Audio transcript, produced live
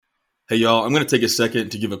Hey, y'all, I'm going to take a second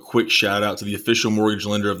to give a quick shout out to the official mortgage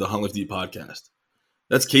lender of the Hunt Lift Eat podcast.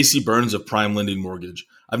 That's Casey Burns of Prime Lending Mortgage.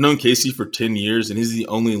 I've known Casey for 10 years, and he's the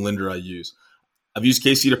only lender I use. I've used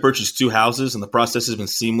Casey to purchase 2 houses, and the process has been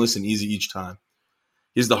seamless and easy each time.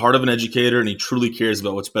 He's the heart of an educator, and he truly cares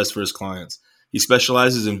about what's best for his clients. He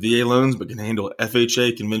specializes in VA loans, but can handle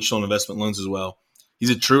FHA, conventional, and investment loans as well. He's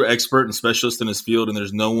a true expert and specialist in his field, and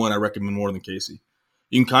there's no one I recommend more than Casey.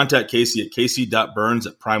 You can contact Casey at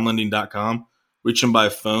casey.burns@primeLending.com. Reach him by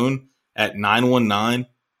phone at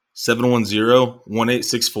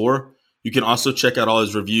 919-710-1864. You can also check out all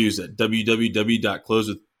his reviews at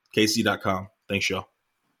www.closewithcasey.com. Thanks, y'all.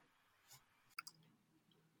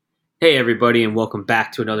 Hey, everybody, and welcome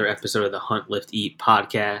back to another episode of the Hunt Lift Eat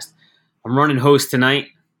podcast. I'm running host tonight.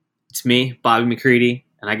 It's me, Bobby McCready,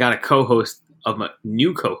 and I got a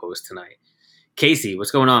new co-host tonight. Casey,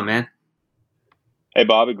 what's going on, man? Hey,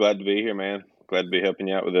 Bobby, glad to be here, man. Glad to be helping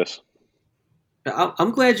you out with this.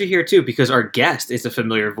 I'm glad you're here, too, because our guest is a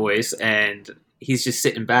familiar voice, and he's just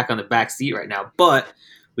sitting back on the back seat right now. But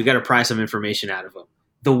we got to pry some information out of him.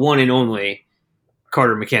 The one and only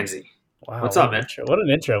Carter McKenzie. Wow, what's up, man? What an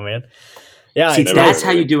intro, man. Yeah, See, that's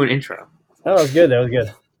how you do an intro. That was good. It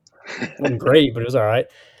wasn't great, but it was all right.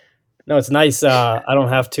 No, it's nice. I don't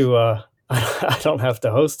have to. I don't have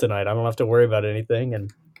to host tonight. I don't have to worry about anything, and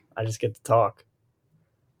I just get to talk.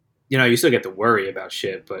 You know, you still get to worry about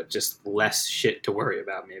shit, but just less shit to worry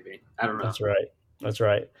about, maybe. I don't know. That's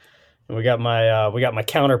right. And we got my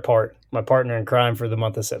counterpart, my partner in crime for the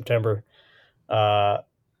month of September. My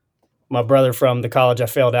brother from the college I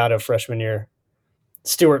failed out of freshman year,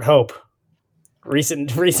 Stuart Hope, recent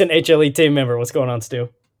HLE team member. What's going on, Stu?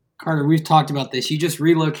 Carter, we've talked about this. You just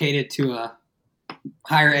relocated to a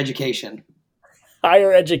higher education.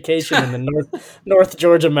 Higher education in the North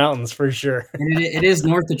Georgia mountains for sure. And it is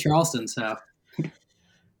north of Charleston, so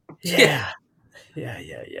yeah.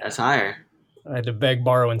 That's higher. I had to beg,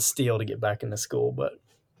 borrow, and steal to get back into school, but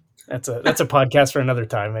that's a podcast for another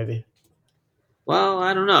time, maybe. Well,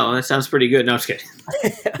 I don't know. That sounds pretty good. No, I'm just kidding.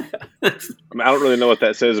 I don't really know what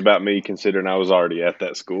that says about me, considering I was already at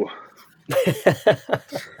that school.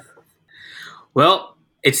 Well,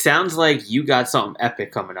 it sounds like you got something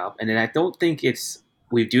epic coming up, and then I don't think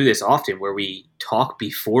we do this often where we talk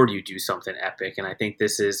before you do something epic, and I think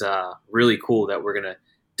this is really cool that we're going to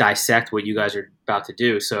dissect what you guys are about to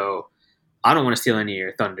do. So I don't want to steal any of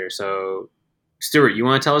your thunder. So, Stuart, you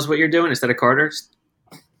want to tell us what you're doing instead of Carter?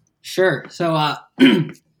 Sure. So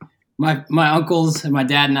my uncles and my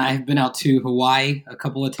dad and I have been out to Hawaii a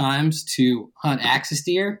couple of times to hunt axis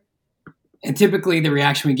deer. And typically the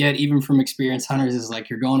reaction we get, even from experienced hunters, is like,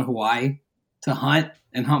 you're going to Hawaii to hunt,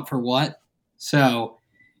 and hunt for what? So,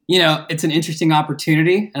 it's an interesting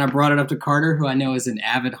opportunity. And I brought it up to Carter, who I know is an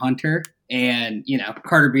avid hunter. And,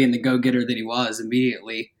 Carter, being the go-getter that he was,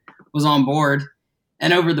 immediately was on board.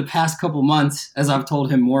 And over the past couple months, as I've told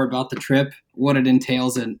him more about the trip, what it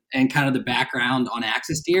entails, and kind of the background on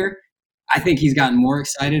axis deer, I think he's gotten more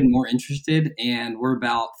excited and more interested. And we're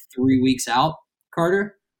about 3 weeks out,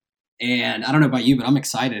 Carter. And I don't know about you, but I'm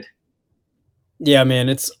excited. Yeah, man,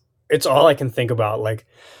 it's all I can think about. Like,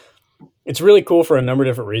 it's really cool for a number of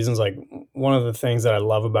different reasons. Like, one of the things that I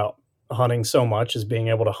love about hunting so much is being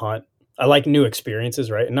able to hunt. I like new experiences,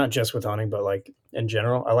 right? And not just with hunting, but like in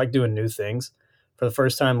general, I like doing new things for the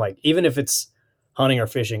first time. Like, even if it's hunting or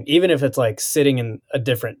fishing, even if it's like sitting in a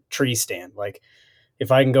different tree stand, like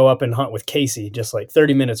if I can go up and hunt with Casey just like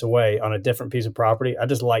 30 minutes away on a different piece of property, I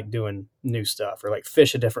just like doing new stuff, or like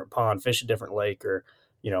fish a different pond, fish a different lake, or,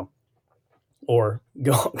 or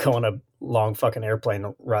go on a long fucking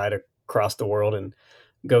airplane ride across the world and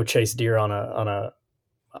go chase deer on a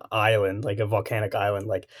island, like a volcanic island.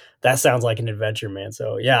 Like, that sounds like an adventure, man.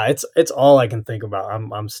 So yeah, it's all I can think about.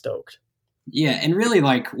 I'm stoked. Yeah. And really,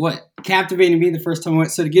 like, what captivated me the first time I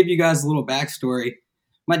went, so to give you guys a little backstory,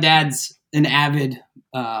 my dad's an avid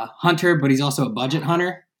hunter, but he's also a budget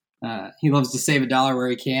hunter. He loves to save a dollar where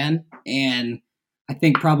he can. And I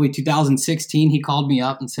think probably 2016, he called me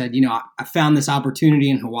up and said, I found this opportunity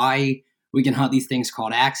in Hawaii. We can hunt these things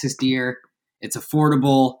called axis deer. It's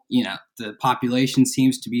affordable. The population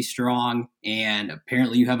seems to be strong, and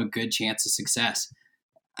apparently you have a good chance of success.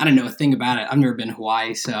 I don't know a thing about it. I've never been to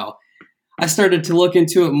Hawaii, so I started to look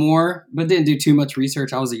into it more, but didn't do too much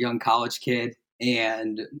research. I was a young college kid,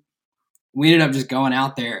 and we ended up just going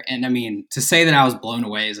out there. And I mean, to say that I was blown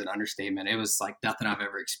away is an understatement. It was like nothing I've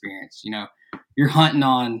ever experienced. You're hunting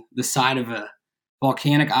on the side of a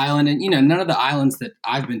volcanic island, and none of the islands that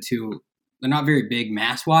I've been to, they're not very big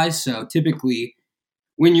mass wise. So typically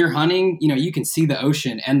when you're hunting, you can see the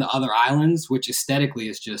ocean and the other islands, which aesthetically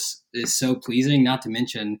is so pleasing. Not to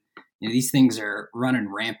mention, these things are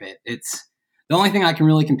running rampant. It's the only thing I can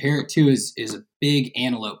really compare it to is big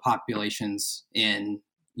antelope populations in,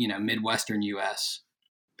 Midwestern U.S.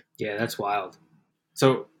 Yeah, that's wild.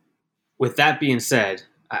 So with that being said,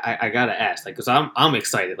 I gotta ask, like, because I'm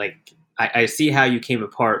excited. Like, I see how you came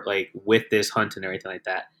apart, like, with this hunt and everything like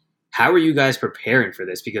that. How are you guys preparing for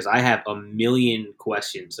this? Because I have a million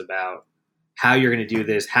questions about how you're going to do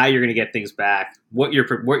this, how you're going to get things back, what your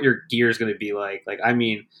gear is going to be like. Like, I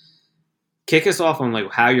mean, kick us off on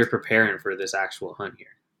like how you're preparing for this actual hunt here.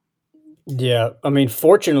 Yeah, I mean,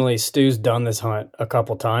 fortunately, Stu's done this hunt a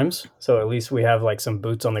couple times, so at least we have like some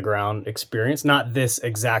boots on the ground experience. Not this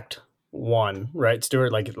exact one, right,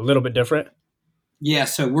 Stuart? Like a little bit different. Yeah,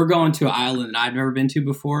 so we're going to an island that I've never been to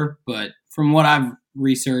before, but from what I've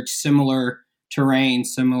researched, similar terrain,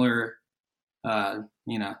 similar,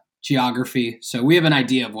 geography. So we have an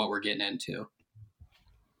idea of what we're getting into.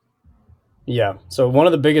 Yeah. So one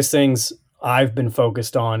of the biggest things I've been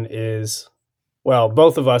focused on is, well,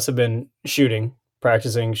 both of us have been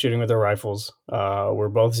practicing shooting with our rifles. We're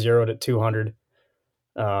both zeroed at 200,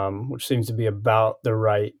 which seems to be about the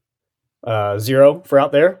right zero for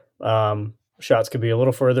out there. Shots could be a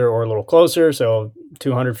little further or a little closer, so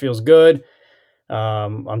 200 feels good.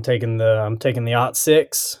 I'm taking the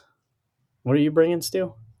OT6. What are you bringing,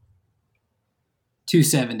 Stu?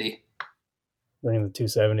 270. Bringing the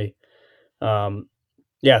 270.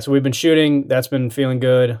 Yeah, so we've been shooting. That's been feeling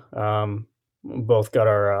good. Both got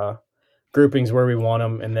our groupings where we want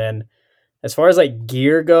them, and then as far as like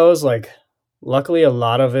gear goes, like luckily a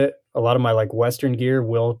lot of my like Western gear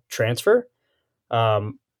will transfer.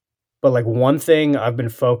 But like one thing I've been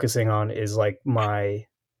focusing on is like I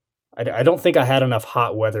don't think I had enough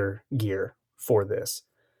hot weather gear for this.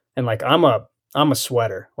 And like I'm a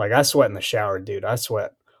sweater. Like I sweat in the shower, dude. I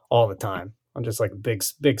sweat all the time. I'm just like a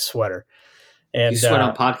big sweater. And you sweat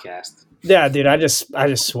on podcast. Yeah, dude, I just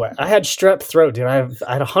sweat. I had strep throat, dude. I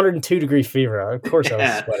had 102-degree fever. Of course I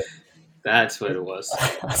was sweating. That's what it was.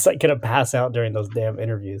 I was like gonna pass out during those damn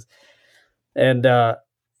interviews. And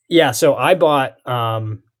yeah, so I bought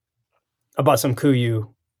some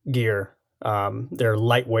KUIU gear. They're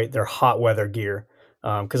lightweight, they're hot weather gear.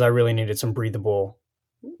 Because I really needed some breathable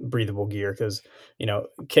gear. Because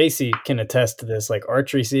Casey can attest to this. Like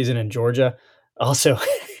archery season in Georgia. Also,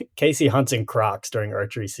 Casey hunts in Crocs during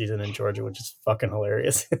archery season in Georgia, which is fucking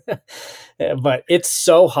hilarious. But it's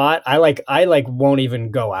so hot. I won't even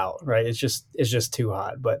go out. Right? It's just too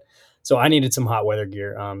hot. But so I needed some hot weather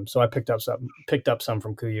gear. So I picked up some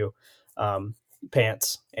from KUIU,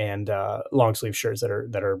 pants and long sleeve shirts that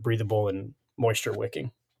are breathable and moisture wicking.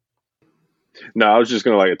 No, I was just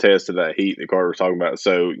going to like attest to that heat that Carter was talking about.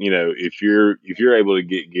 So, if you're able to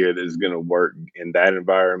get gear that is going to work in that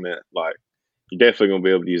environment, like you're definitely going to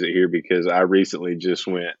be able to use it here, because I recently just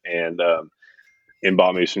went and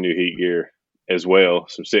bought me some new heat gear as well,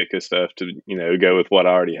 some Sitka stuff to, go with what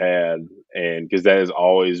I already had. And because that has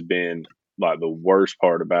always been like the worst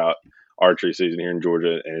part about archery season here in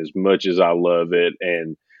Georgia. And as much as I love it,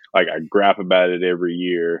 and like I gripe about it every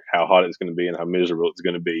year, how hot it's going to be and how miserable it's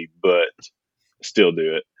going to be, but still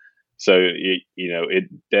do it. So it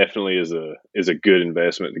definitely is a good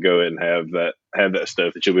investment to go ahead and have that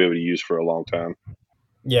stuff that you'll be able to use for a long time.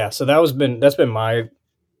 Yeah, so that's been my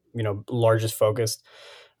largest focus.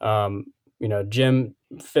 Gym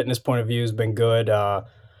fitness point of view has been good.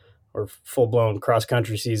 Or full blown cross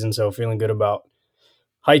country season, so feeling good about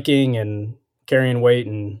hiking and carrying weight,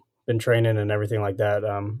 and been training and everything like that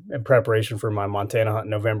in preparation for my Montana hunt in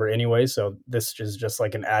November anyway. So this is just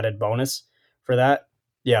like an added bonus for that.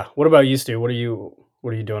 Yeah. What about you, Stu? What are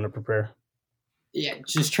you doing to prepare? Yeah,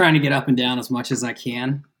 just trying to get up and down as much as I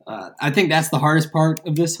can. I think that's the hardest part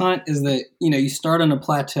of this hunt is that, you start on a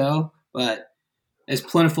plateau, but as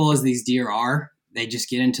plentiful as these deer are, they just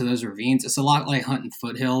get into those ravines. It's a lot like hunting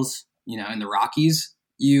foothills, in the Rockies.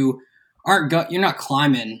 You're not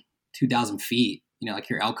climbing 2,000 feet, like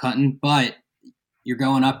you're elk hunting, but you're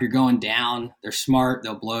going up, you're going down. They're smart.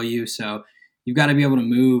 They'll blow you. So you've got to be able to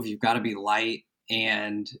move. You've got to be light,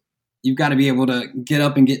 and you've got to be able to get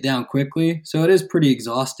up and get down quickly. So it is pretty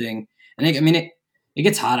exhausting. And it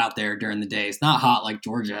gets hot out there during the day. It's not hot like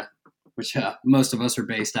Georgia, which most of us are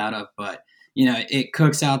based out of, but it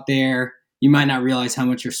cooks out there. You might not realize how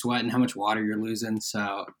much you're sweating, how much water you're losing.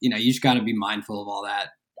 So, you just got to be mindful of all that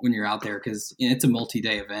when you're out there, because it's a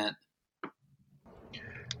multi-day event.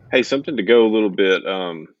 Hey, something to go a little bit.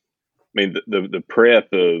 The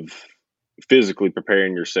prep of physically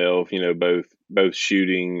preparing yourself, both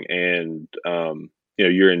shooting and,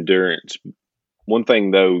 your endurance. One thing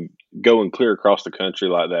though, going clear across the country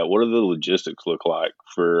like that, what do the logistics look like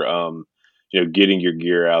for, getting your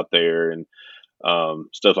gear out there and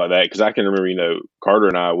stuff like that. Because I can remember, Carter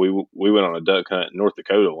and I, we went on a duck hunt in North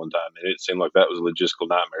Dakota one time, and it seemed like that was a logistical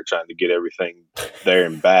nightmare trying to get everything there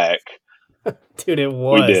and back. Dude, it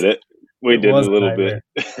was. We did it. We did it a little bit.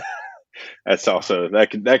 Nightmare. That's also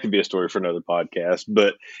that could be a story for another podcast.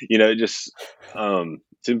 But it just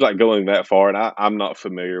seems like going that far, and I'm not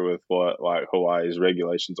familiar with what like Hawaii's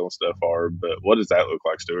regulations on stuff are. But what does that look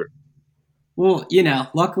like, Stuart? Well,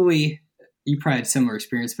 luckily you probably had a similar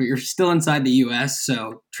experience, but you're still inside the U.S.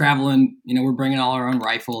 So traveling, we're bringing all our own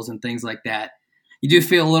rifles and things like that. You do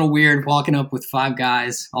feel a little weird walking up with 5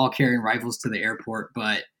 guys all carrying rifles to the airport,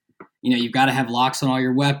 but you've got to have locks on all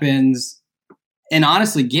your weapons. And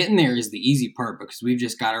honestly, getting there is the easy part because we've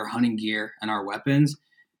just got our hunting gear and our weapons.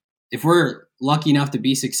 If we're lucky enough to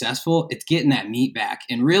be successful, it's getting that meat back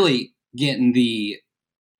and really getting the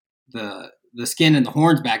skin and the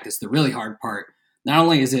horns back. That's the really hard part. Not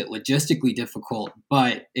only is it logistically difficult,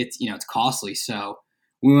 but it's costly. So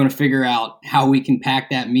we want to figure out how we can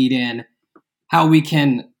pack that meat in, how we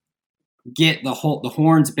can get the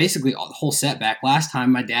horns, basically the whole set back. Last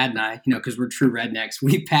time, my dad and I, because we're true rednecks,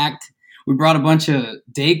 we brought a bunch of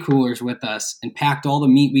day coolers with us and packed all the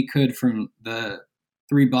meat we could from the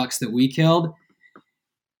 3 bucks that we killed.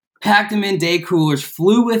 Packed them in day coolers,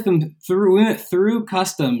 flew with them through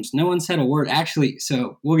customs. No one said a word. Actually,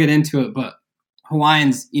 so we'll get into it, but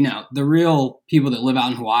Hawaiians, the real people that live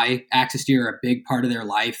out in Hawaii, axis deer are a big part of their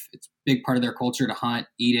life. It's a big part of their culture to hunt,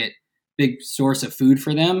 eat it, big source of food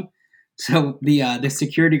for them. So the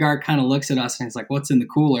security guard kind of looks at us and he's like, "What's in the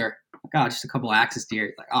cooler?" Like, "Oh, just a couple of axis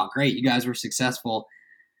deer." Like, "Oh, great, you guys were successful."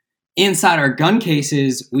 Inside our gun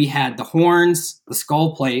cases, we had the horns, the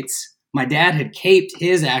skull plates. My dad had caped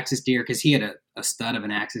his axis deer because he had a stud of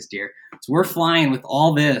an axis deer. So we're flying with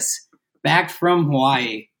all this back from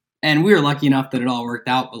Hawaii. And we were lucky enough that it all worked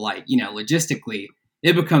out. But logistically,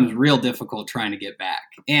 it becomes real difficult trying to get back.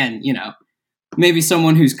 And, maybe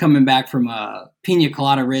someone who's coming back from a pina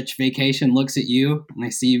colada rich vacation looks at you and they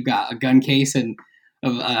see you've got a gun case and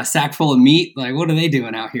a sack full of meat. Like, what are they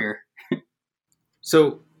doing out here?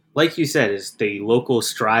 So, like you said, is the locals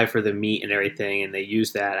strive for the meat and everything, and they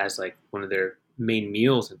use that as like one of their main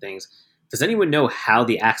meals and things. Does anyone know how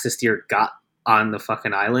the axis deer got on the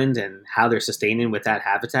fucking island and how they're sustaining with that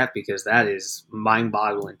habitat? Because that is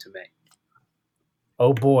mind-boggling to me.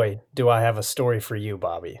 Oh boy, do I have a story for you,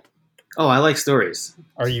 Bobby. Oh, I like stories.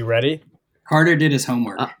 Are you ready? Carter did his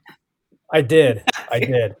homework. I did.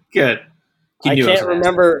 Good. I can't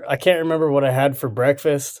remember what I had for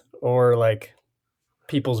breakfast or like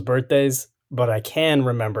people's birthdays, but I can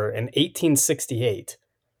remember in 1868,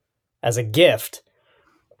 as a gift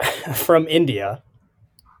from India,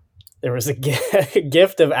 there was a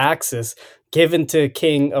gift of axes given to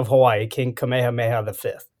King of Hawaii, King Kamehameha V,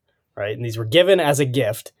 right? And these were given as a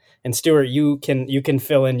gift. And Stuart, you can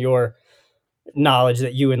fill in your knowledge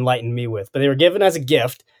that you enlightened me with. But they were given as a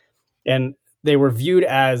gift, and they were viewed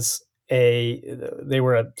as they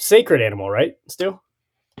were a sacred animal, right, Stu?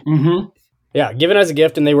 Mm-hmm. Yeah, given as a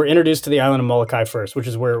gift, and they were introduced to the island of Molokai first, which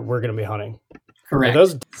is where we're going to be hunting. Correct.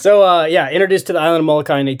 Introduced to the island of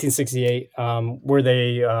Molokai in 1868, where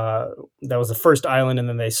that was the first island, and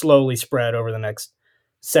then they slowly spread over the next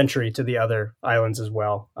century to the other islands as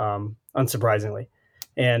well, unsurprisingly.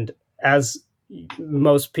 And as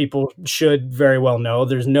most people should very well know,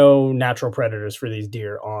 there's no natural predators for these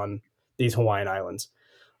deer on these Hawaiian islands.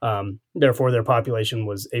 Therefore, their population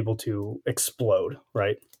was able to explode,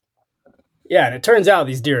 right? Yeah, and it turns out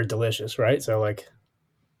these deer are delicious, right? So, like,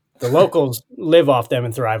 the locals live off them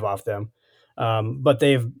and thrive off them. But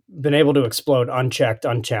they've been able to explode unchecked,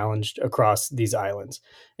 unchallenged across these islands.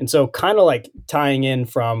 And so kind of like tying in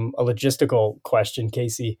from a logistical question,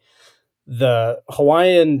 Casey, the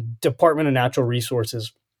Hawaiian Department of Natural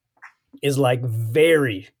Resources is like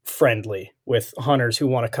very friendly with hunters who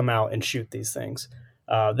want to come out and shoot these things.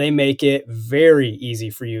 They make it very easy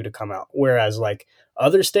for you to come out. Whereas like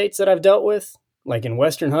other states that I've dealt with, like in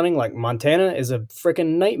Western hunting, like Montana is a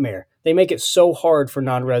freaking nightmare. They make it so hard for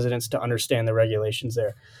non-residents to understand the regulations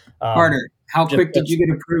there. Carter, how quick did you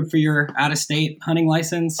get approved for your out-of-state hunting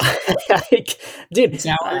license? Dude,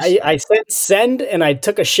 I said send and I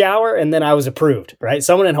took a shower and then I was approved, right?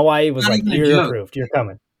 Someone in Hawaii was like, you're approved, you're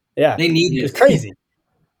coming. Yeah. They need it. It's crazy.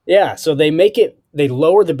 Yeah. So they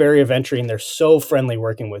lower the barrier of entry and they're so friendly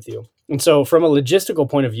working with you. And so from a logistical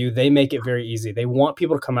point of view, they make it very easy. They want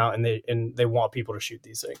people to come out and they want people to shoot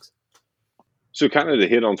these things. So kind of to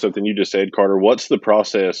hit on something you just said, Carter, what's the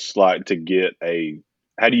process like to get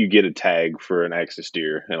how do you get a tag for an axis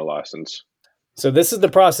deer and a license? So this is the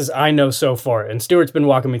process I know so far, and Stuart's been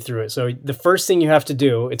walking me through it. So the first thing you have to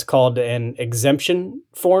do, it's called an exemption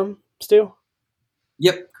form, Stu?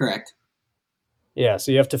 Yep, correct. Yeah,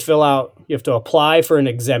 so you have to apply for an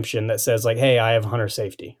exemption that says like, hey, I have hunter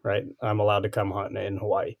safety, right? I'm allowed to come hunt in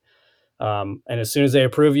Hawaii. And as soon as they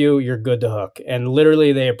approve you, you're good to hook. And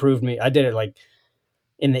literally they approved me. I did it like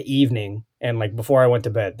in the evening, and like before I went to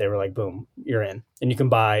bed, they were like, boom, you're in. And you can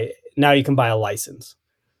buy a license.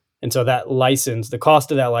 And so that license, the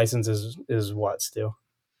cost of that license is what, Stu?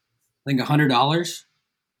 I think $100.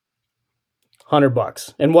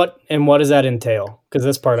 $100. And what does that entail? Because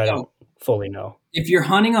this part I don't fully know. If you're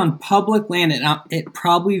hunting on public land, it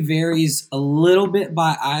probably varies a little bit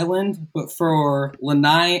by island, but for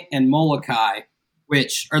Lanai and Molokai,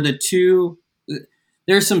 which are the two,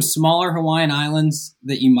 there's some smaller Hawaiian islands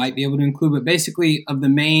that you might be able to include, but basically of the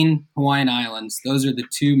main Hawaiian islands, those are the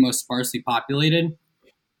two most sparsely populated.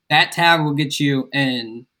 That tag will get you,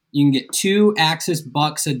 and you can get 2 axis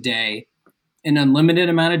bucks a day, an unlimited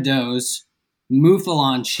amount of does,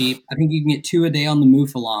 Mouflon sheep. I think you can get 2 a day on the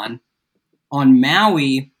Mouflon. On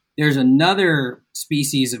Maui, there's another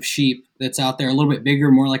species of sheep that's out there a little bit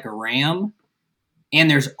bigger, more like a ram.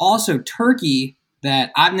 And there's also turkey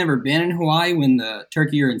that I've never been in Hawaii when the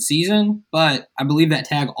turkey are in season, but I believe that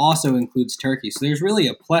tag also includes turkey. So there's really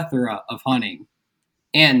a plethora of hunting.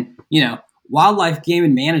 And, wildlife game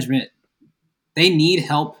and management, they need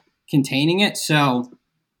help containing it. So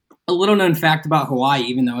a little known fact about Hawaii,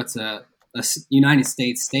 even though it's a United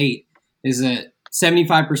States state, is that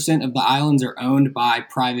 75% of the islands are owned by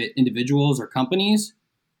private individuals or companies.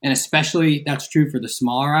 And especially that's true for the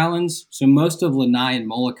smaller islands. So most of Lanai and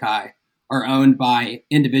Molokai are owned by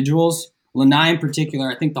individuals. Lanai in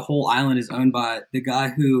particular, I think the whole island is owned by the guy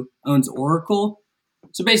who owns Oracle.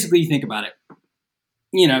 So basically you think about it.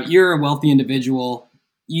 You're a wealthy individual.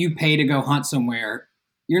 You pay to go hunt somewhere.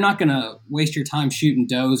 You're not going to waste your time shooting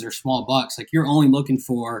does or small bucks. Like, you're only looking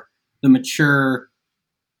for the mature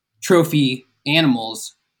trophy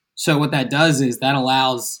animals. So what that does is that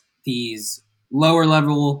allows these lower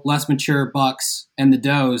level, less mature bucks and the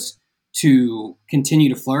does to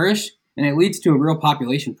continue to flourish. And it leads to a real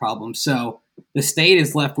population problem. So the state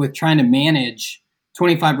is left with trying to manage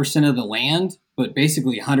 25% of the land, but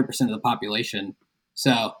basically 100% of the population.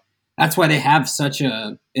 So that's why they have such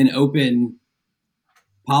an open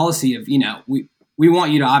policy of, we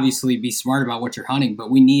want you to obviously be smart about what you're hunting, but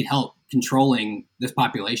we need help controlling this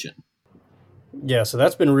population. Yeah, so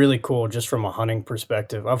that's been really cool just from a hunting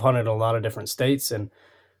perspective. I've hunted a lot of different states, and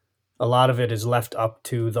a lot of it is left up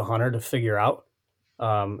to the hunter to figure out.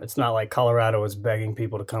 It's not like Colorado is begging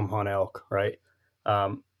people to come hunt elk, right?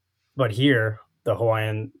 But here, the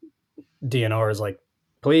Hawaiian DNR is like,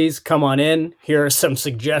 please come on in. Here are some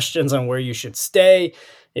suggestions on where you should stay.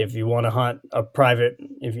 If you want to hunt a private,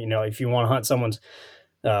 if you want to hunt someone's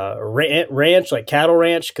ranch, like cattle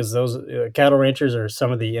ranch, because those cattle ranchers are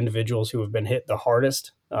some of the individuals who have been hit the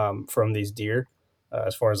hardest from these deer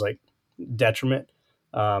as far as like detriment.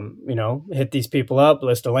 Hit these people up,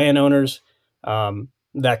 list of landowners,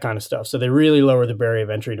 that kind of stuff. So they really lower the barrier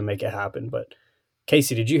of entry to make it happen. But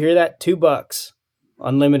Casey, did you hear that? $2,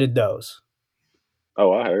 unlimited does.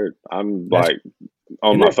 Oh, I heard. I'm like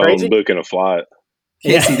on my phone crazy? Booking a flight.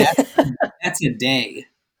 Casey, that's a day.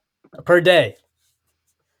 Per day.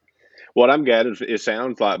 What I'm gathering, it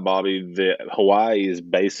sounds like, Bobby, that Hawaii is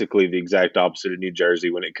basically the exact opposite of New Jersey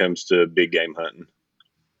when it comes to big game hunting.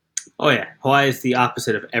 Oh, yeah. Hawaii is the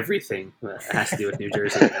opposite of everything that has to do with New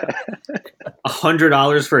Jersey.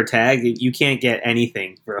 $100 for a tag, you can't get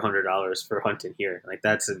anything for $100 for hunting here. Like,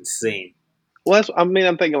 that's insane. Well, I'm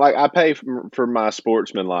thinking, like, I pay for my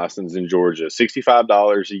sportsman license in Georgia,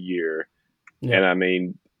 $65 a year. Yeah. And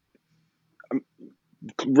I'm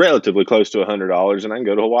relatively close to $100, and I can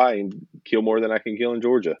go to Hawaii and kill more than I can kill in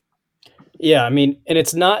Georgia. Yeah, and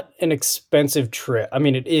it's not an expensive trip.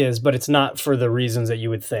 It is, but it's not for the reasons that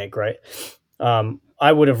you would think, right?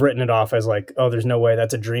 I would have written it off as like, oh, there's no way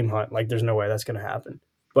that's a dream hunt. Like, there's no way that's going to happen.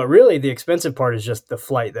 But really, the expensive part is just the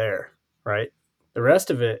flight there, right? The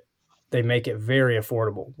rest of it, they make it very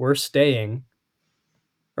affordable. We're staying,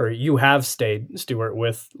 or you have stayed, Stuart,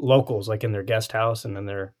 with locals, like in their guest house and in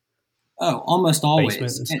their almost always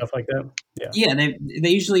basement and stuff like that. Yeah, they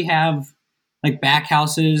usually have like back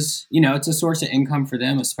houses. It's a source of income for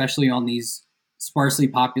them, especially on these sparsely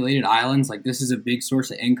populated islands. Like, this is a big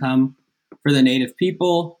source of income for the native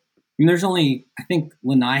people. There's only, I think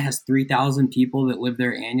Lanai has 3,000 people that live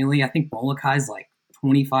there annually. I think Molokai is like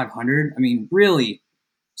 2,500. Really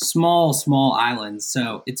small islands.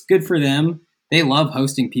 So it's good for them. They love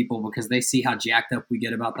hosting people because they see how jacked up we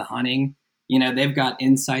get about the hunting. They've got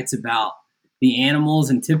insights about the animals,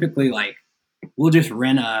 and typically like we'll just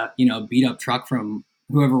rent a beat up truck from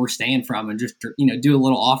whoever we're staying from and just do a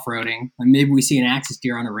little off-roading, and maybe we see an axis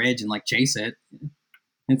deer on a ridge and like chase it.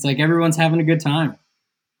 It's like everyone's having a good time.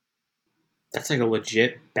 That's like a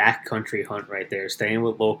legit backcountry hunt right there, staying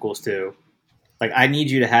with locals too. Like, I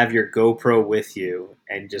need you to have your GoPro with you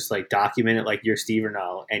and just like document it like you're Steve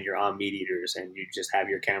Rinal and you're on Meat Eaters, and you just have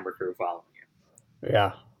your camera crew following you.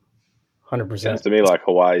 Yeah, 100%. Sounds to me like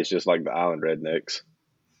Hawaii is just like the island rednecks.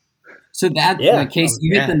 So that case,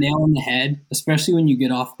 you hit the nail on the head, especially when you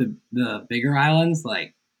get off the bigger islands.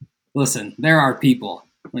 Like, listen, there are people.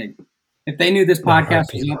 Like, if they knew this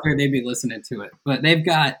podcast was out there, they'd be listening to it. But they've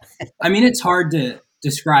got, I mean, it's hard to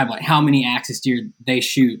describe like how many axis deer they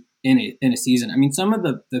shoot in a season. I mean, some of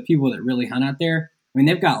the people that really hunt out there, I mean,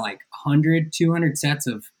 they've got like 100, 200 sets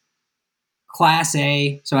of Class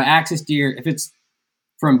A. So axis deer, if it's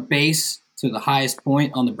from base to the highest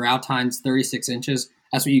point on the brow tines, 36 inches,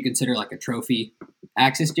 that's what you consider like a trophy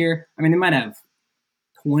axis deer. I mean, they might have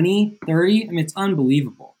 20, 30. I mean, it's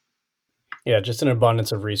unbelievable. Yeah, just an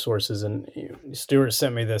abundance of resources. And Stuart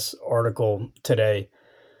sent me this article today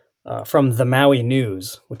from the Maui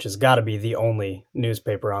News, which has got to be the only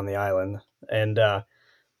newspaper on the island. And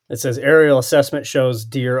it says aerial assessment shows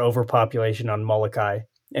deer overpopulation on Molokai.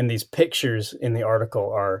 And these pictures in the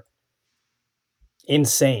article are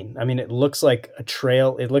insane. I mean, it looks like a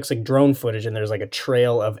trail. It looks like drone footage, and there's like a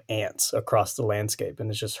trail of ants across the landscape. And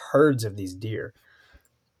it's just herds of these deer.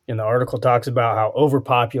 And the article talks about how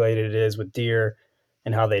overpopulated it is with deer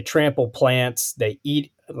and how they trample plants. They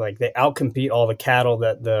eat, like they outcompete all the cattle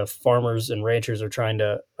that the farmers and ranchers are trying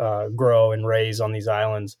to grow and raise on these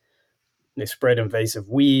islands. They spread invasive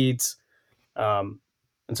weeds. And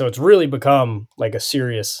so it's really become like a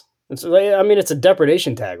serious, it's a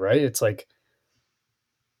depredation tag, right? It's like,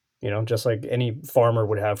 just like any farmer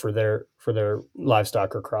would have for their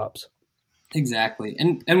livestock or crops. Exactly.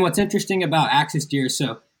 And what's interesting about axis deer,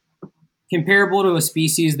 so comparable to a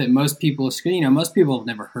species that most people have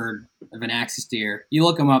never heard of, an axis deer. You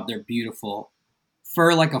look them up, they're beautiful.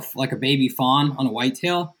 Fur like a baby fawn on a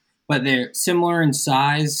whitetail, but they're similar in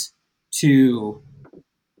size to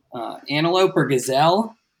antelope or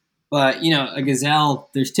gazelle. But, a gazelle,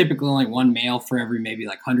 there's typically only one male for every maybe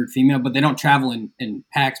like 100 female, but they don't travel in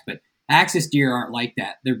packs. But axis deer aren't like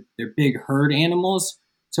that. They're big herd animals.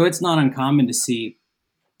 So it's not uncommon to see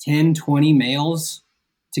 10, 20 males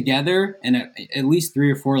together and at least 3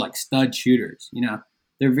 or 4 like stud shooters.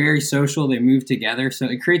 They're very social. They move together. So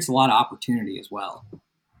it creates a lot of opportunity as well.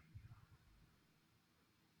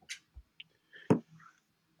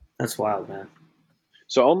 That's wild, man.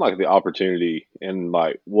 So on like the opportunity and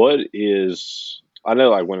like I know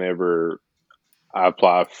like whenever I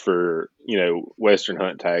apply for, Western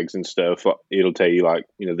hunt tags and stuff, it'll tell you like,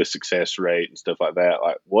 the success rate and stuff like that.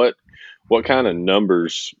 Like what kind of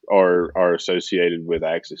numbers are associated with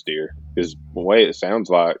axis deer? Because the way it sounds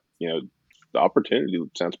like, the opportunity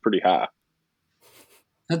sounds pretty high.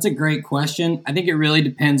 That's a great question. I think it really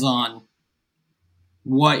depends on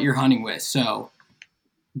what you're hunting with. So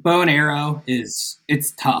bow and arrow it's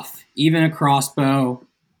tough. Even a crossbow,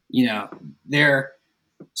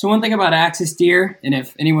 So one thing about axis deer, and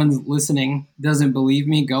if anyone's listening doesn't believe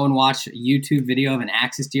me, go and watch a YouTube video of an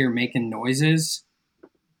axis deer making noises.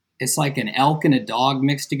 It's like an elk and a dog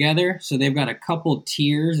mixed together. So they've got a couple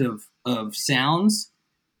tiers of sounds.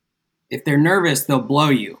 If they're nervous, they'll blow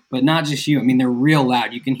you, but not just you. I mean, they're real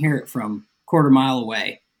loud. You can hear it from a quarter mile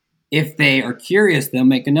away. If they are curious, they'll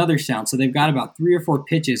make another sound. So they've got about 3 or 4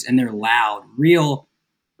 pitches, and they're loud, real.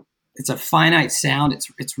 It's a finite sound.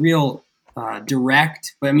 It's real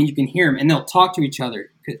direct, but I mean, you can hear them, and they'll talk to each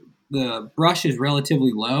other. The brush is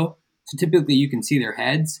relatively low, so typically you can see their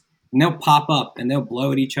heads, and they'll pop up and they'll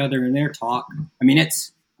blow at each other and they'll talk. I mean,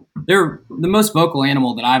 they're the most vocal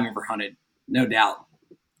animal that I've ever hunted, no doubt.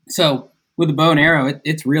 So with the bow and arrow,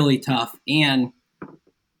 it's really tough. And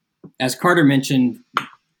as Carter mentioned,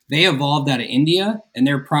 they evolved out of India, and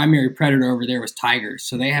their primary predator over there was tigers.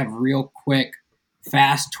 So they have real quick,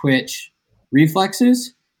 fast twitch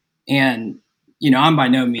reflexes. And, I'm by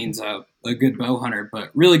no means a good bow hunter,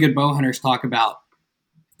 but really good bow hunters talk about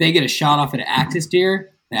if they get a shot off at an axis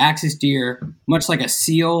deer, the axis deer, much like a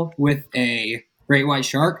seal with a great white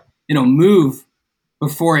shark, it'll move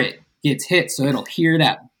before it gets hit. So it'll hear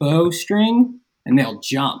that bow string and they'll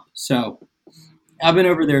jump. So I've been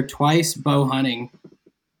over there twice bow hunting,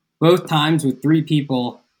 both times with 3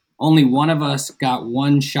 people. Only one of us got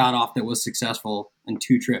 1 shot off that was successful in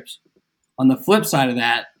 2 trips. On the flip side of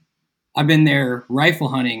that, I've been there rifle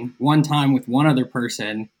hunting one time with one other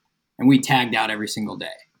person, and we tagged out every single day.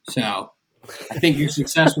 So I think your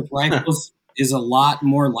success with rifles is a lot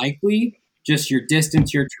more likely. Just your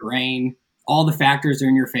distance, your terrain, all the factors are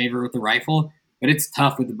in your favor with the rifle, but it's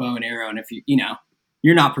tough with the bow and arrow. And if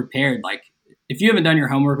you're not prepared, like if you haven't done your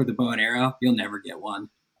homework with the bow and arrow, you'll never get one.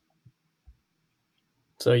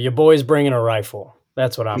 So your boy's bringing a rifle.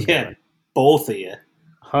 That's what I'm doing. Both of you.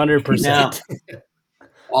 100%.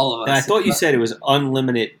 All of us. And I thought you said it was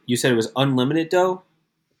unlimited. You said it was unlimited dough?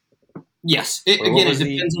 Yes. It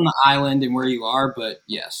depends on the island and where you are, but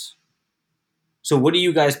yes. So what do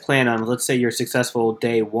you guys plan on? Let's say you're successful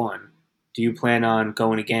day 1. Do you plan on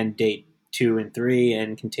going again day 2 and 3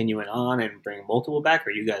 and continuing on and bringing multiple back?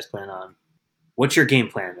 Or you guys plan on? What's your game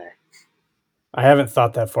plan there? I haven't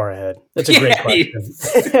thought that far ahead. That's a great question.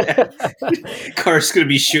 Car's going to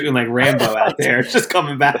be shooting like Rambo out there, just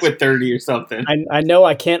coming back with 30 or something. I know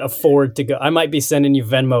I can't afford to go. I might be sending you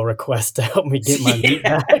Venmo requests to help me get my meat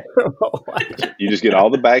back. You just get all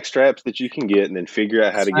the back straps that you can get and then figure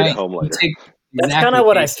out how to get it home later. That's kind of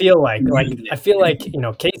what I feel like. I feel like,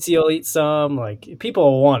 Casey will eat some. Like, people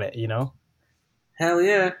will want it, Hell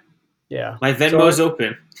yeah. Yeah. My Venmo's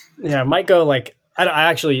open. Yeah, I might go like, I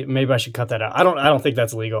actually, maybe I should cut that out. I don't think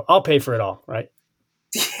that's legal. I'll pay for it all, right?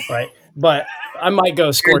 Right. But I might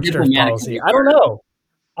go scorched earth policy. I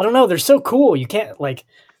don't know. They're so cool. You can't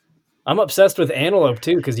I'm obsessed with antelope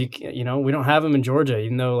too, because we don't have them in Georgia,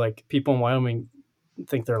 even though like people in Wyoming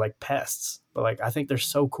think they're like pests. But like I think they're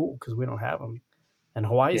so cool because we don't have them, and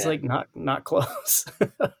Hawaii's like not close.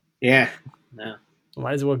 Yeah, no.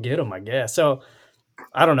 Might as well get them, I guess. So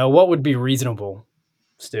I don't know what would be reasonable,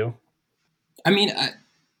 Stu. I mean,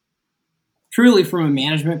 truly, from a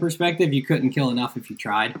management perspective, you couldn't kill enough if you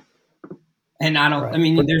tried. And I don't. Right. I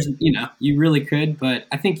mean, there's you really could, but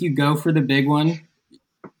I think you go for the big one.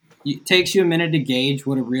 It takes you a minute to gauge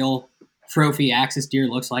what a real trophy axis deer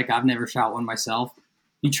looks like. I've never shot one myself.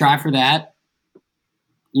 You try for that.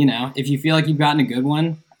 If you feel like you've gotten a good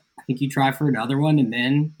one, I think you try for another one, and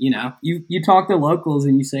then you talk to locals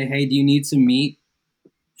and you say, "Hey, do you need some meat?"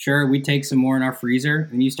 Sure, we take some more in our freezer,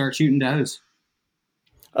 and you start shooting does.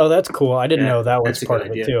 Oh, that's cool. I didn't know that was part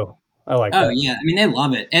of it too. I like that. Oh, yeah. I mean, they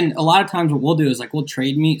love it. And a lot of times what we'll do is like we'll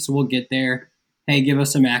trade meat. So we'll get there. Hey, give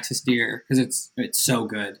us some axis deer because it's so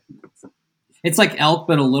good. It's like elk,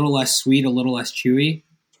 but a little less sweet, a little less chewy.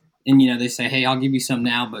 And, they say, hey, I'll give you some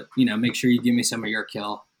now, but, make sure you give me some of your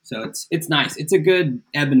kill. So it's nice. It's a good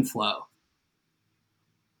ebb and flow.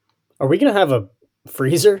 Are we going to have a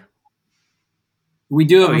freezer? We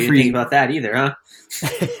do have a freezer. You think about that either,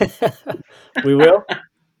 huh? We will?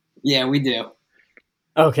 Yeah, we do.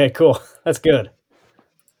 Okay, cool. That's good.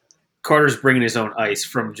 Carter's bringing his own ice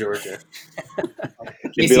from Georgia.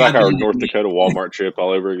 It'd be like our North Dakota Walmart trip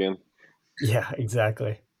all over again. Yeah,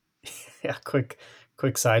 exactly. Yeah, quick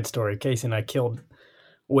side story. Casey and I killed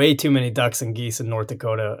way too many ducks and geese in North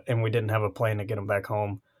Dakota, and we didn't have a plane to get them back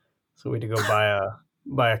home. So we had to go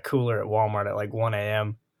buy a cooler at Walmart at like 1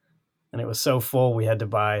 a.m. And it was so full we had to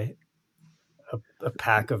buy a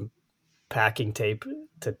pack of packing tape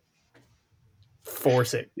to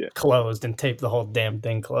force it closed and tape the whole damn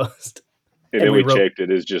thing closed. And then we checked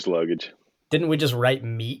it as just luggage. Didn't we just write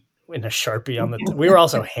meat in a Sharpie on the we were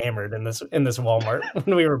also hammered in this Walmart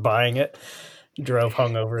when we were buying it. Drove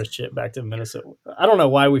hungover as shit back to Minnesota. I don't know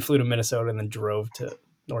why we flew to Minnesota and then drove to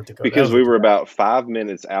North Dakota. Because we were about 5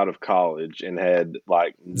 minutes out of college and had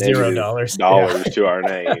like $0 to our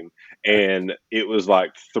name. And it was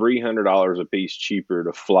like $300 a piece cheaper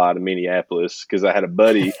to fly to Minneapolis because I had a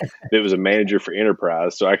buddy that was a manager for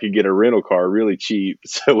Enterprise, so I could get a rental car really cheap.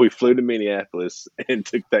 So we flew to Minneapolis and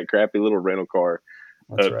took that crappy little rental car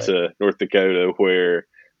to North Dakota where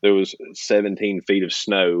there was 17 feet of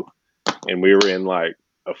snow, and we were in like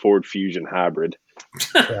a Ford Fusion hybrid.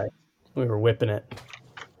 Right. We were whipping it.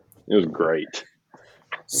 It was great.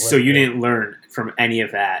 So you didn't learn from any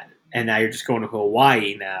of that. And now you're just going to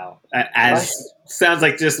Hawaii now. Sounds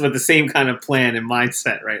like just with the same kind of plan and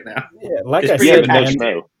mindset right now. Yeah, like I said,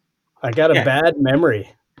 man, I got a bad memory.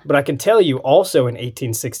 But I can tell you also in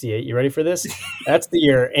 1868, you ready for this? That's the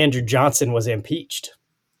year Andrew Johnson was impeached.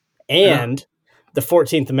 And the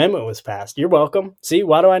 14th Amendment was passed. You're welcome. See,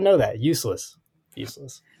 why do I know that? Useless.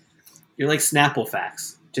 You're like Snapple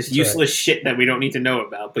facts. Just useless shit that we don't need to know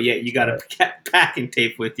about. But yet you got a packing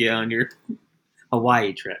tape with you on your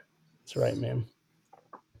Hawaii trip. That's right, man.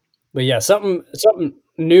 But yeah, something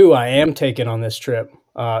new I am taking on this trip.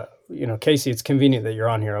 Casey, it's convenient that you're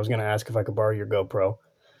on here. I was going to ask if I could borrow your GoPro.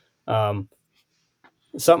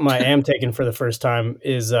 Something I am taking for the first time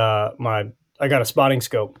is I got a spotting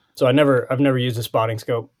scope. So I've never used a spotting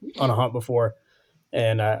scope on a hunt before,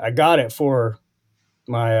 and I got it for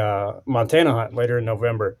my Montana hunt later in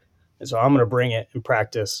November. And so I'm going to bring it and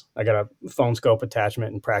practice. I got a phone scope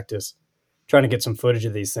attachment and practice trying to get some footage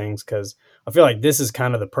of these things, because I feel like this is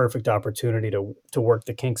kind of the perfect opportunity to work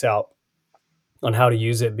the kinks out on how to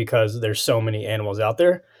use it, because there's so many animals out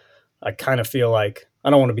there. I kind of feel like, I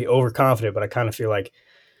don't want to be overconfident, but I kind of feel like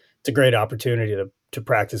it's a great opportunity to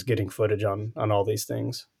practice getting footage on all these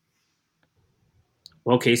things.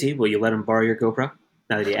 Well, Casey, will you let him borrow your GoPro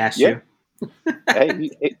now that he asked Yeah. you? Hey,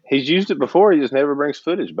 he's used it before. He just never brings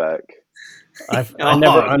footage back. I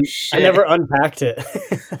never unpacked it.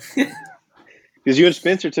 Because you and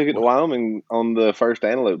Spencer took it to Wyoming on the first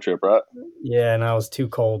antelope trip, right? Yeah, and I was too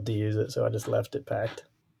cold to use it, so I just left it packed.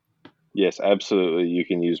 Yes, absolutely. You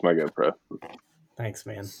can use my GoPro. Thanks,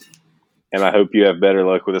 man. And I hope you have better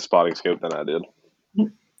luck with a spotting scope than I did.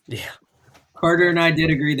 Yeah. Carter and I did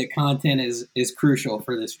agree that content is crucial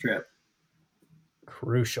for this trip.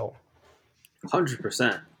 Crucial.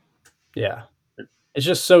 100%. Yeah. It's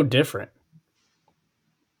just so different.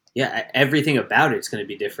 Yeah, everything about it's going to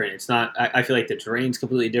be different. It's not. I feel like the terrain's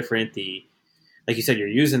completely different. Like you said, you're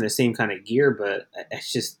using the same kind of gear, but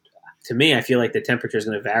it's just, to me, I feel like the temperature is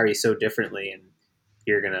going to vary so differently, and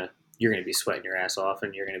you're gonna be sweating your ass off,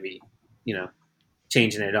 and you're going to be,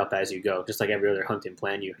 changing it up as you go. Just like every other hunting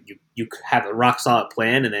plan, you have a rock solid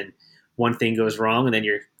plan, and then one thing goes wrong, and then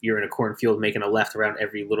you're in a cornfield making a left around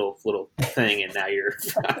every little thing, and now you're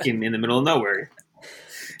fucking in the middle of nowhere.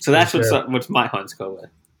 So that's what's my hunts go with.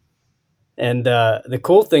 And the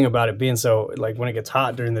cool thing about it being so, like, when it gets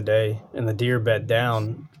hot during the day and the deer bed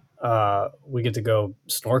down, we get to go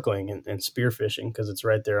snorkeling and spearfishing, because it's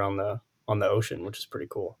right there on the ocean, which is pretty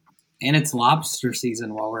cool. And it's lobster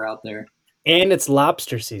season while we're out there. And it's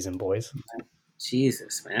lobster season, boys.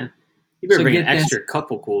 Jesus, man. You better bring an extra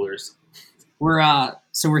couple coolers.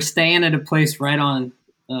 We're staying at a place right on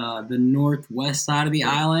the northwest side of the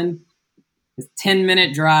island. It's a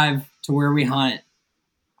 10-minute drive to where we hunt.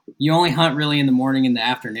 You only hunt really in the morning and the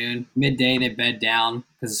afternoon. Midday, they bed down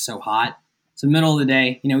because it's so hot. So middle of the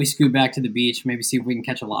day, we scoot back to the beach, maybe see if we can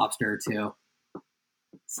catch a lobster or two.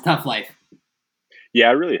 It's a tough life. Yeah,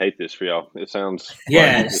 I really hate this for y'all. It sounds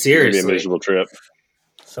seriously, a miserable trip.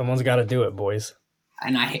 Someone's got to do it, boys.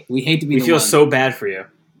 And we hate to be. We feel so bad for you.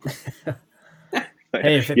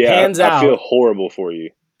 Hey, if it pans out, I feel horrible for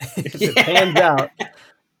you. If it pans out,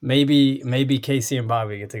 maybe Casey and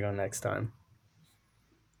Bobby get to go next time.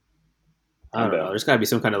 I don't know. There's got to be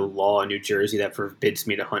some kind of law in New Jersey that forbids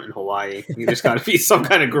me to hunt in Hawaii. There's got to be some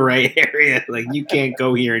kind of gray area. Like, you can't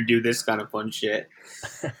go here and do this kind of fun shit.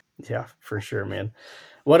 Yeah, for sure, man.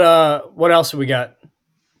 What else have we got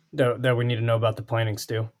that we need to know about the planning,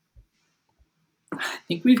 Stu? I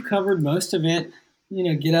think we've covered most of it.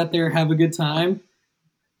 Get out there, have a good time.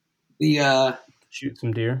 Shoot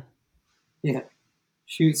some deer. Yeah,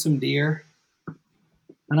 shoot some deer.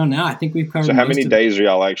 I don't know. I think we've covered. So how many days are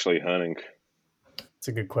y'all actually hunting? It's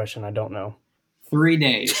a good question. I don't know. 3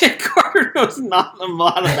 days. Carter knows not a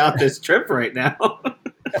lot about this trip right now.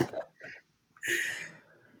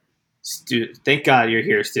 Stu, thank God you're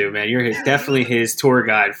here, Stu, man. You're definitely his tour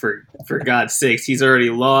guide, for God's sakes. He's already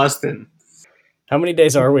lost. And how many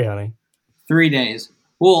days are we hunting? 3 days.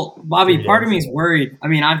 Well, Bobby, part of me is worried. I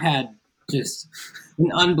mean, I've had just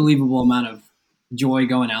an unbelievable amount of joy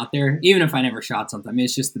going out there, even if I never shot something. I mean,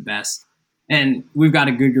 it's just the best. And we've got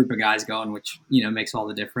a good group of guys going, which, makes all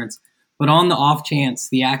the difference. But on the off chance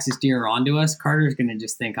the Axis deer are onto us, Carter's going to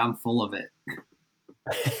just think I'm full of it.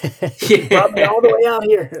 Brought me all the way out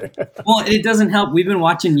here. Well, it doesn't help. We've been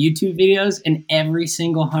watching YouTube videos, and every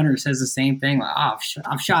single hunter says the same thing. Like,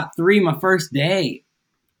 I've shot 3 my first day.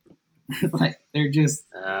 Like, they're just...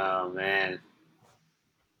 Oh, man.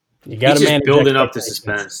 You got to manage building up the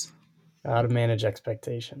suspense. Got to manage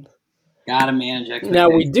expectations. Gotta manage expectations. Now,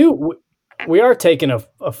 we are taking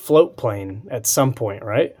a float plane at some point,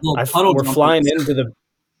 right? We're flying into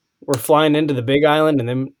the big island, and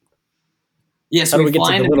then so we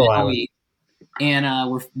fly into Maui, and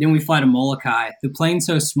then we fly to Molokai. The plane's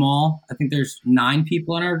so small, I think there's 9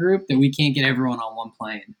 people in our group that we can't get everyone on one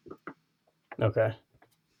plane. Okay.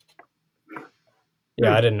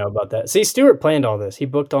 Yeah, I didn't know about that. See, Stuart planned all this. He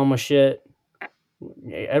booked all my shit.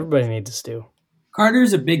 Everybody needs a Stu.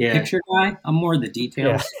 Carter's a big picture guy. I'm more of the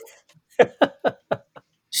details. Yeah.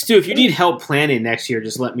 Stu, if you need help planning next year,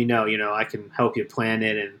 just let me know. I can help you plan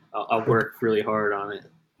it, and I'll work really hard on it.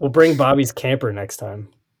 We'll bring Bobby's camper next time.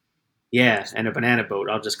 Yeah, and a banana boat.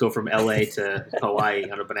 I'll just go from LA to Hawaii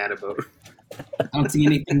on a banana boat. I don't see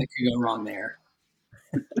anything that could go wrong there.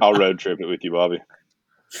 I'll road trip it with you, Bobby.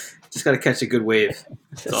 Just got to catch a good wave.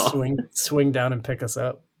 Just swing down and pick us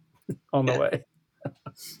up on the way.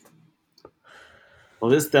 Well,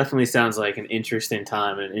 this definitely sounds like an interesting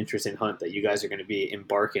time and an interesting hunt that you guys are going to be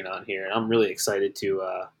embarking on here. And I'm really excited to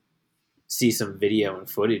see some video and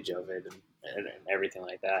footage of it and everything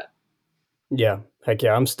like that. Yeah, heck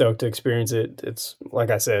yeah, I'm stoked to experience it. It's like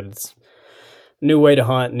I said, it's new way to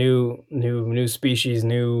hunt, new species,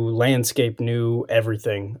 new landscape, new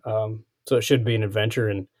everything. So it should be an adventure,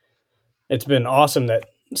 and it's been awesome that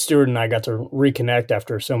Stuart and I got to reconnect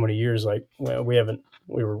after so many years. Like we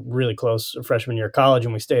were really close freshman year of college,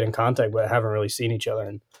 and we stayed in contact, but haven't really seen each other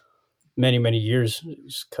in many years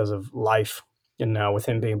because of life. And now with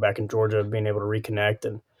him being back in Georgia, being able to reconnect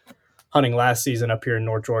and hunting last season up here in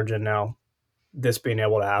North Georgia, and now this being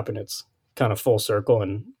able to happen, it's kind of full circle.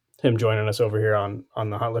 And him joining us over here on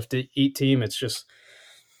the Hunt Lift Eat team, it's just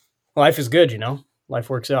life is good, life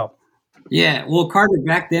works out. Yeah, well, Carter,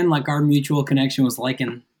 back then, like our mutual connection was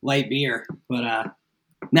liking light beer, but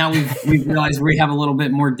now we've realized we have a little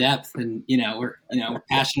bit more depth, and we're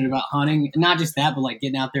passionate about hunting, and not just that, but like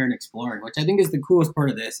getting out there and exploring, which I think is the coolest part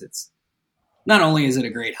of this. It's not only is it a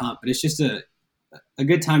great hunt, but it's just a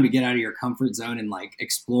good time to get out of your comfort zone and like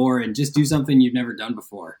explore and just do something you've never done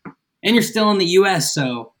before. And you're still in the U.S.,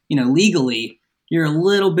 so legally you're a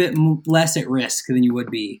little bit less at risk than you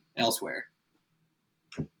would be elsewhere.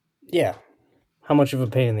 Yeah. How much of a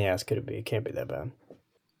pain in the ass could it be? It can't be that bad.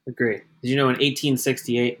 Agree. Did you know in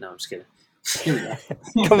 1868? No, I'm just kidding. Here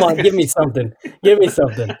we go. Come on, give me something. Give me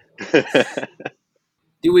something.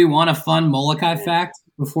 Do we want a fun Molokai fact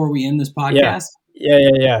before we end this podcast?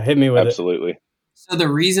 Yeah. Hit me with Absolutely. So the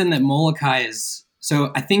reason that Molokai is –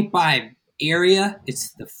 I think by area,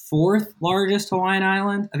 it's the fourth largest Hawaiian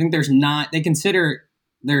island. I think there's 9 – they consider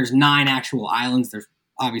there's 9 actual islands. There's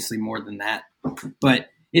obviously more than that. But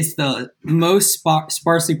it's the most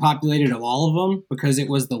sparsely populated of all of them because it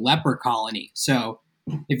was the leper colony. So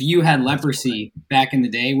if you had leprosy back in the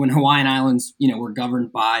day when Hawaiian Islands, were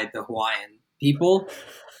governed by the Hawaiian people –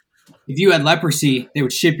 if you had leprosy, they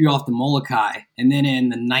would ship you off to Molokai. And then in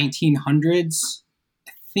the 1900s,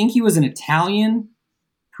 I think he was an Italian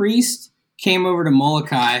priest, came over to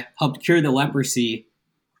Molokai, helped cure the leprosy,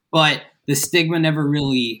 but the stigma never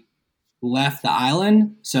really left the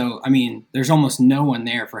island. So, there's almost no one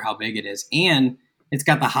there for how big it is. And it's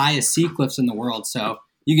got the highest sea cliffs in the world. So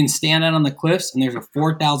you can stand out on the cliffs, and there's a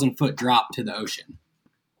 4,000-foot drop to the ocean.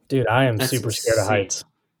 Dude, I am super scared of heights.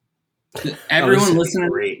 Everyone listening,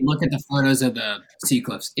 look at the photos of the sea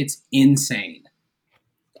cliffs. It's insane.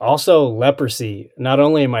 Also, leprosy. Not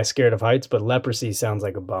only am I scared of heights, but leprosy sounds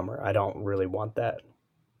like a bummer. I don't really want that.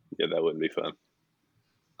 Yeah, that wouldn't be fun.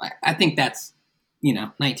 I think that's,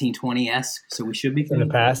 1920-esque, so we should be in the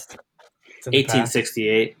past.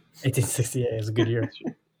 1868. 1868 is a good year.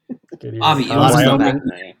 Good year. Wyoming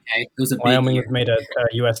was made a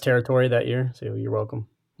U.S. territory that year, so you're welcome.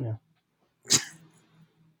 Yeah.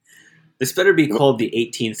 This better be called the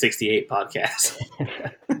 1868 podcast.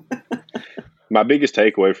 My biggest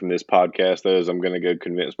takeaway from this podcast, though, is I'm going to go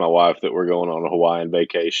convince my wife that we're going on a Hawaiian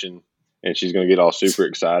vacation, and she's going to get all super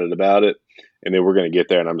excited about it. And then we're going to get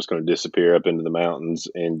there, and I'm just going to disappear up into the mountains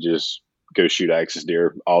and just go shoot axis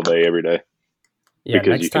deer all day, every day. Yeah,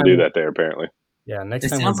 because you can do that there, apparently. Yeah, next it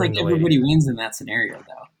time. It sounds like everybody wins in that scenario,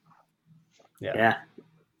 though. Yeah.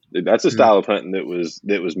 That's a style of hunting that was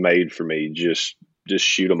made for me. Just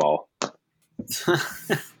shoot them all.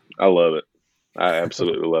 I love it. I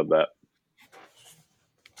absolutely love that.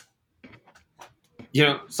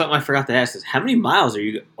 Something I forgot to ask is how many miles are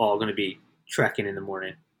you all going to be trekking in the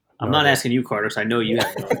morning? I'm not asking you, Carter, because I know you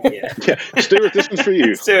have no idea. Yeah, Stuart, this one's for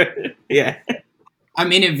you. Yeah.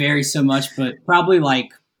 It varies so much, but probably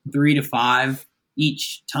like 3 to 5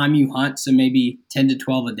 each time you hunt, so maybe 10 to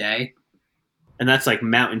 12 a day. And that's like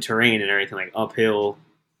mountain terrain and everything, like uphill.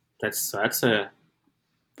 That's going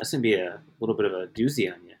to be a little bit of a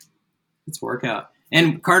doozy on you. It's workout.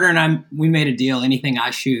 And Carter and we made a deal. Anything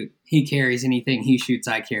I shoot, he carries. Anything he shoots,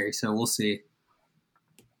 I carry. So we'll see.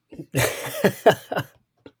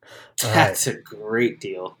 That's a great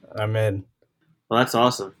deal. I'm in. Well, that's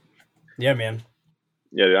awesome. Yeah, man.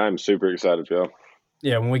 Yeah, I'm super excited, Phil.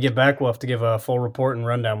 Yeah, when we get back, we'll have to give a full report and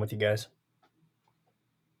rundown with you guys.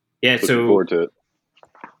 Yeah, Looking forward to it.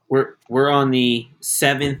 We're on the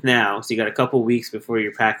 7th now, so you got a couple weeks before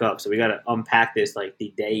you pack up. So we got to unpack this like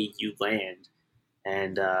the day you land,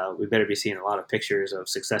 and we better be seeing a lot of pictures of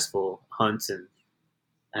successful hunts, and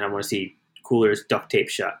I want to see Cooler's duct tape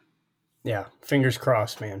shot. Yeah, fingers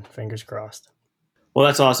crossed, man. Fingers crossed. Well,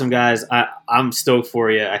 that's awesome, guys. I'm stoked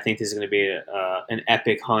for you. I think this is going to be an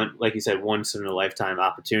epic hunt, like you said, once in a lifetime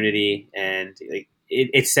opportunity, and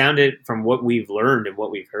it sounded from what we've learned and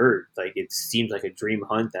what we've heard, like it seems like a dream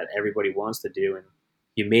hunt that everybody wants to do. And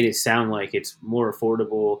you made it sound like it's more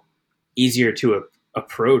affordable, easier to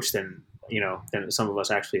approach than some of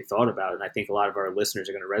us actually thought about. And I think a lot of our listeners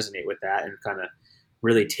are going to resonate with that and kind of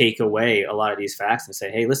really take away a lot of these facts and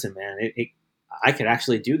say, hey, listen, man, I could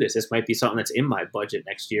actually do this. This might be something that's in my budget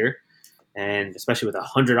next year. And especially with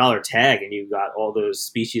 $100 tag and you've got all those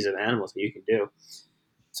species of animals that you can do.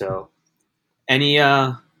 So any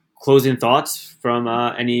closing thoughts from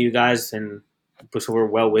any of you guys and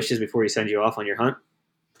well wishes before we send you off on your hunt?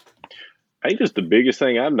 I think just the biggest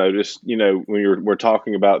thing I've noticed, when we're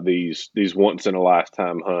talking about these once in a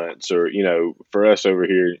lifetime hunts, or for us over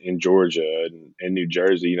here in Georgia and New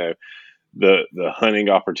Jersey, the hunting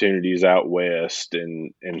opportunities out west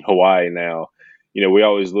and Hawaii now, we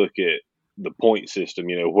always look at the point system.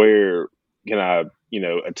 Where can I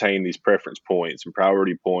attain these preference points and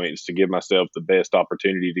priority points to give myself the best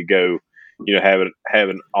opportunity to go, have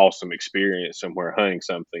an awesome experience somewhere hunting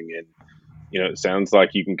something. And it sounds like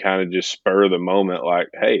you can kind of just spur the moment, like,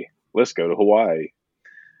 hey, let's go to Hawaii.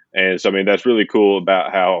 And so, I mean, that's really cool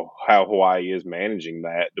about how Hawaii is managing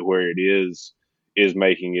that to where it is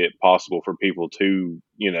making it possible for people to,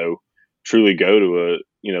 truly go to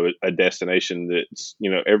a destination that's,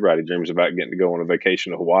 everybody dreams about getting to go on a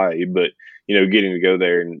vacation to Hawaii, but, getting to go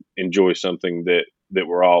there and enjoy something that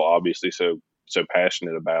we're all obviously so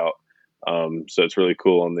passionate about. So it's really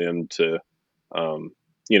cool on them to,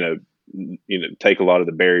 take a lot of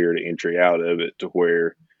the barrier to entry out of it to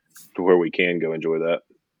where we can go enjoy that.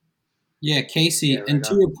 Yeah, Casey, and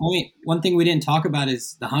to your point, one thing we didn't talk about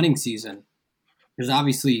is the hunting season. There's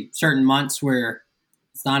obviously certain months where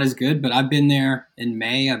it's not as good, but I've been there in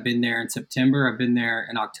May, I've been there in September, I've been there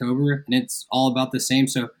in October, and it's all about the same.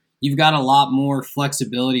 So you've got a lot more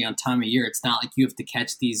flexibility on time of year. It's not like you have to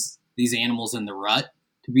catch these animals in the rut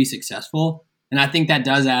to be successful. And I think that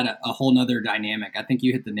does add a whole nother dynamic. I think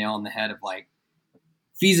you hit the nail on the head of like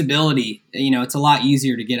feasibility. It's a lot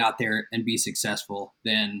easier to get out there and be successful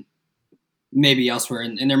than maybe elsewhere.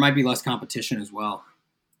 And there might be less competition as well.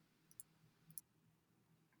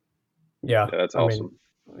 Yeah. That's awesome.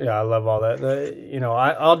 I love all that.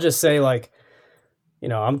 I'll just say, like,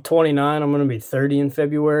 I'm 29. I'm going to be 30 in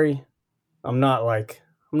February. I'm not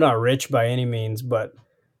rich by any means, but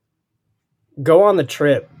go on the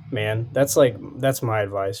trip, man. That's my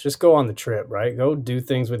advice. Just go on the trip, right? Go do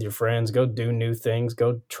things with your friends. Go do new things.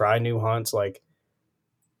 Go try new hunts. Like,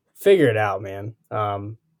 figure it out, man.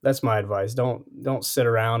 That's my advice. Don't sit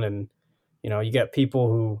around and, you got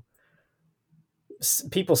people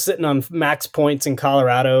sitting on max points in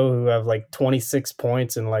Colorado who have like 26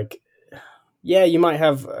 points and like, yeah, you might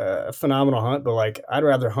have a phenomenal hunt, but like, I'd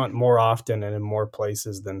rather hunt more often and in more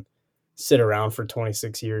places than sit around for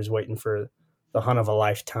 26 years waiting for the hunt of a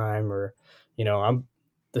lifetime. Or, I'm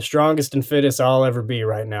the strongest and fittest I'll ever be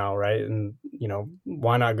right now. Right. And,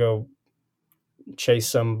 why not go chase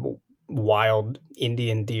some wild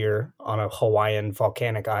Indian deer on a Hawaiian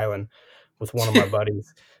volcanic island with one of my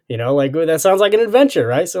buddies? Like, that sounds like an adventure,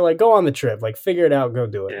 right? So like, go on the trip, like, figure it out, go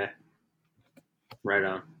do it. Yeah. Right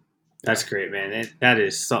on. That's great, man. That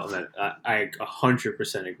is something that I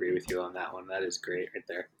 100% agree with you on that one. That is great right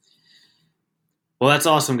there. Well, that's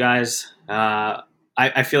awesome, guys.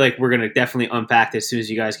 I feel like we're going to definitely unpack this as soon as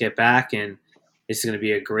you guys get back, and it's going to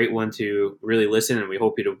be a great one to really listen, and we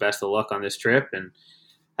hope you the best of luck on this trip. And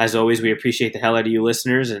as always, we appreciate the hell out of you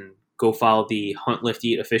listeners, and go follow the Hunt, Lift,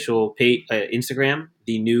 Eat official page, Instagram,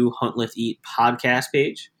 the new Hunt, Lift, Eat podcast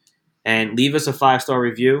page, and leave us a 5-star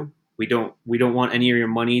review. We don't want any of your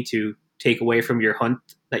money to take away from your hunt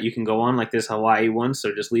that you can go on, like this Hawaii one.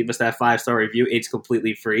 So just leave us that 5-star review. It's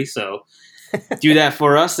completely free. So do that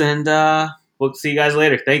for us, and we'll see you guys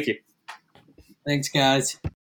later. Thank you. Thanks, guys.